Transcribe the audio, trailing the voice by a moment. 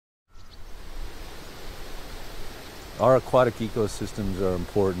Our aquatic ecosystems are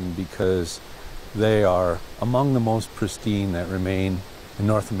important because they are among the most pristine that remain in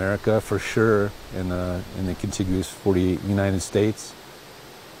North America, for sure in the contiguous 48 United States.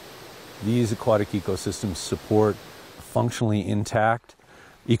 These aquatic ecosystems support functionally intact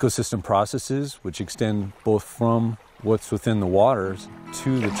ecosystem processes which extend both from what's within the waters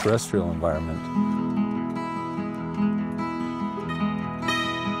to the terrestrial environment.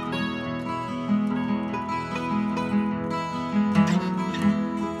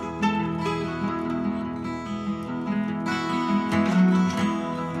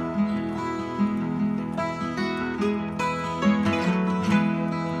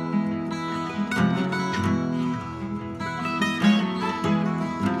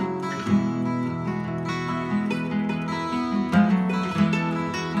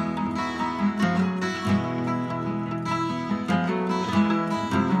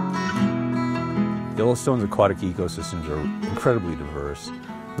 Yellowstone's aquatic ecosystems are incredibly diverse.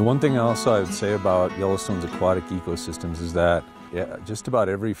 The one thing also I would say about Yellowstone's aquatic ecosystems is that just about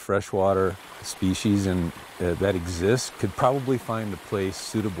every freshwater species that exists could probably find a place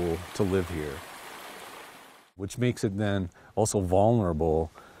suitable to live here, which makes it then also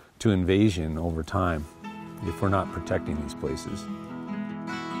vulnerable to invasion over time if we're not protecting these places.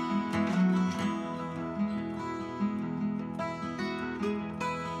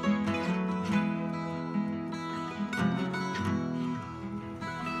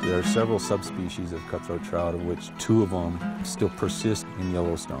 There are several subspecies of cutthroat trout, of which 2 of them still persist in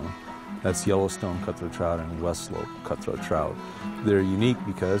Yellowstone. That's Yellowstone cutthroat trout and West Slope cutthroat trout. They're unique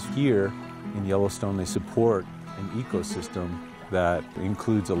because here in Yellowstone they support an ecosystem that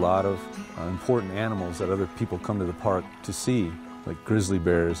includes a lot of important animals that other people come to the park to see, like grizzly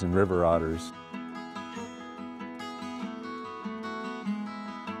bears and river otters.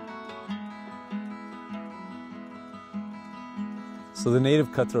 So the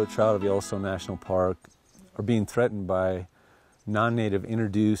native cutthroat trout of Yellowstone National Park are being threatened by non-native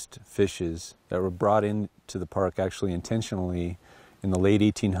introduced fishes that were brought into the park actually intentionally in the late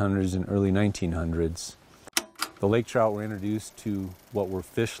 1800s and early 1900s. The lake trout were introduced to what were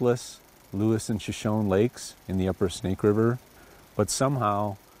fishless Lewis and Shoshone lakes in the upper Snake River, but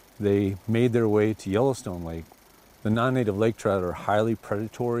somehow they made their way to Yellowstone Lake. The non-native lake trout are highly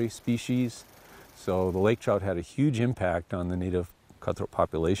predatory species, so the lake trout had a huge impact on the native cutthroat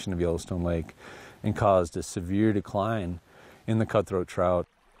population of Yellowstone Lake and caused a severe decline in the cutthroat trout.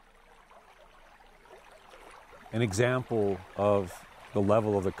 An example of the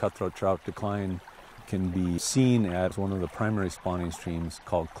level of the cutthroat trout decline can be seen at one of the primary spawning streams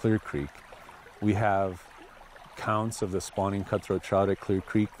called Clear Creek. We have counts of the spawning cutthroat trout at Clear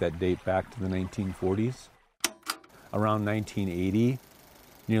Creek that date back to the 1940s. Around 1980,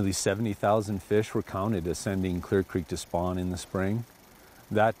 nearly 70,000 fish were counted ascending Clear Creek to spawn in the spring.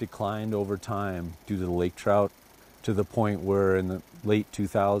 That declined over time due to the lake trout to the point where in the late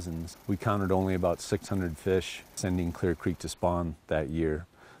 2000s we counted only about 600 fish ascending Clear Creek to spawn that year.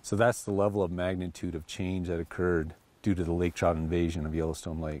 So that's the level of magnitude of change that occurred due to the lake trout invasion of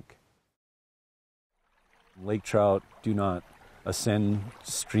Yellowstone Lake. Lake trout do not ascend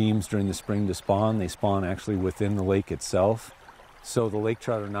streams during the spring to spawn. They spawn actually within the lake itself. So the lake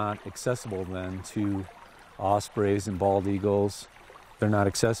trout are not accessible then to ospreys and bald eagles. They're not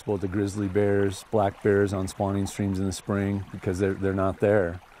accessible to grizzly bears, black bears on spawning streams in the spring because they're not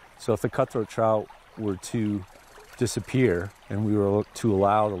there. So if the cutthroat trout were to disappear and we were to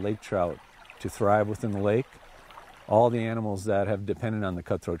allow the lake trout to thrive within the lake, all the animals that have depended on the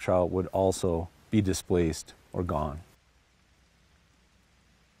cutthroat trout would also be displaced or gone.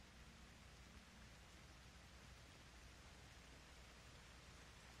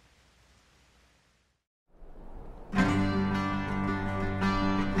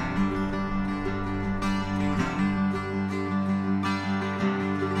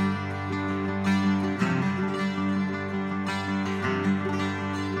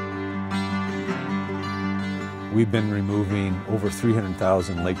 We've been removing over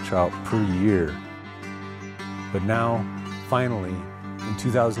 300,000 lake trout per year. But now, finally, in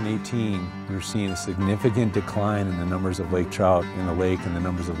 2018, we're seeing a significant decline in the numbers of lake trout in the lake and the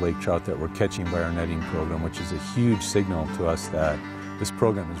numbers of lake trout that we're catching by our netting program, which is a huge signal to us that this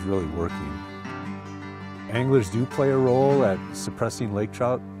program is really working. Anglers do play a role at suppressing lake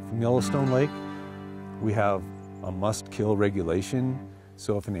trout from Yellowstone Lake. We have a must-kill regulation.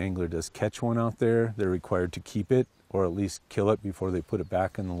 So if an angler does catch one out there, they're required to keep it or at least kill it before they put it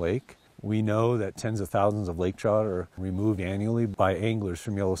back in the lake. We know that tens of thousands of lake trout are removed annually by anglers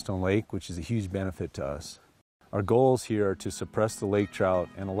from Yellowstone Lake, which is a huge benefit to us. Our goals here are to suppress the lake trout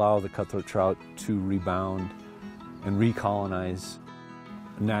and allow the cutthroat trout to rebound and recolonize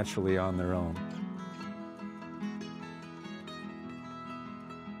naturally on their own.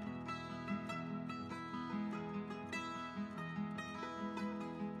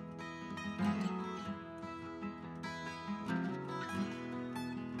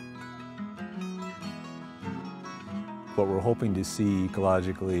 What we're hoping to see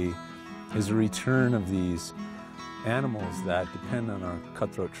ecologically is a return of these animals that depend on our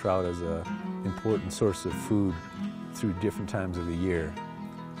cutthroat trout as an important source of food through different times of the year.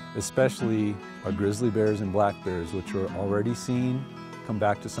 Especially our grizzly bears and black bears, which we're already seeing come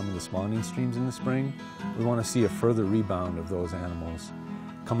back to some of the spawning streams in the spring. We want to see a further rebound of those animals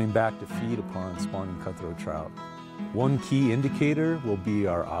coming back to feed upon spawning cutthroat trout. One key indicator will be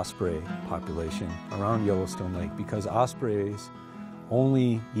our osprey population around Yellowstone Lake, because ospreys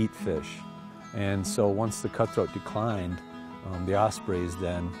only eat fish. And so once the cutthroat declined, the ospreys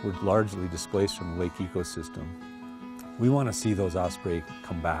then were largely displaced from the lake ecosystem. We want to see those osprey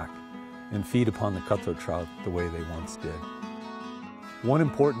come back and feed upon the cutthroat trout the way they once did. One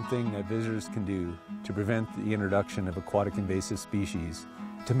important thing that visitors can do to prevent the introduction of aquatic invasive species,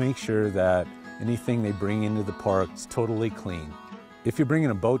 to make sure that anything they bring into the park is totally clean. If you're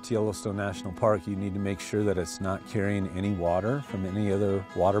bringing a boat to Yellowstone National Park, you need to make sure that it's not carrying any water from any other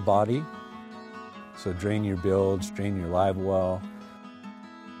water body. So drain your bilge, drain your live well,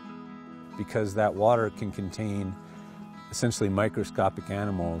 because that water can contain essentially microscopic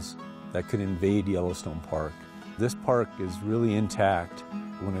animals that could invade Yellowstone Park. This park is really intact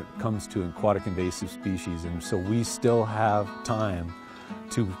when it comes to aquatic invasive species, and so we still have time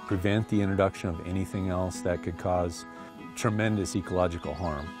to prevent the introduction of anything else that could cause tremendous ecological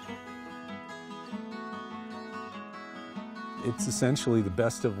harm. It's essentially the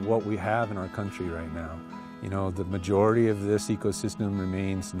best of what we have in our country right now. You know, the majority of this ecosystem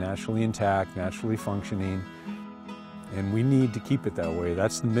remains naturally intact, naturally functioning, and we need to keep it that way.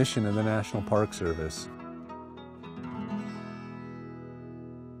 That's the mission of the National Park Service.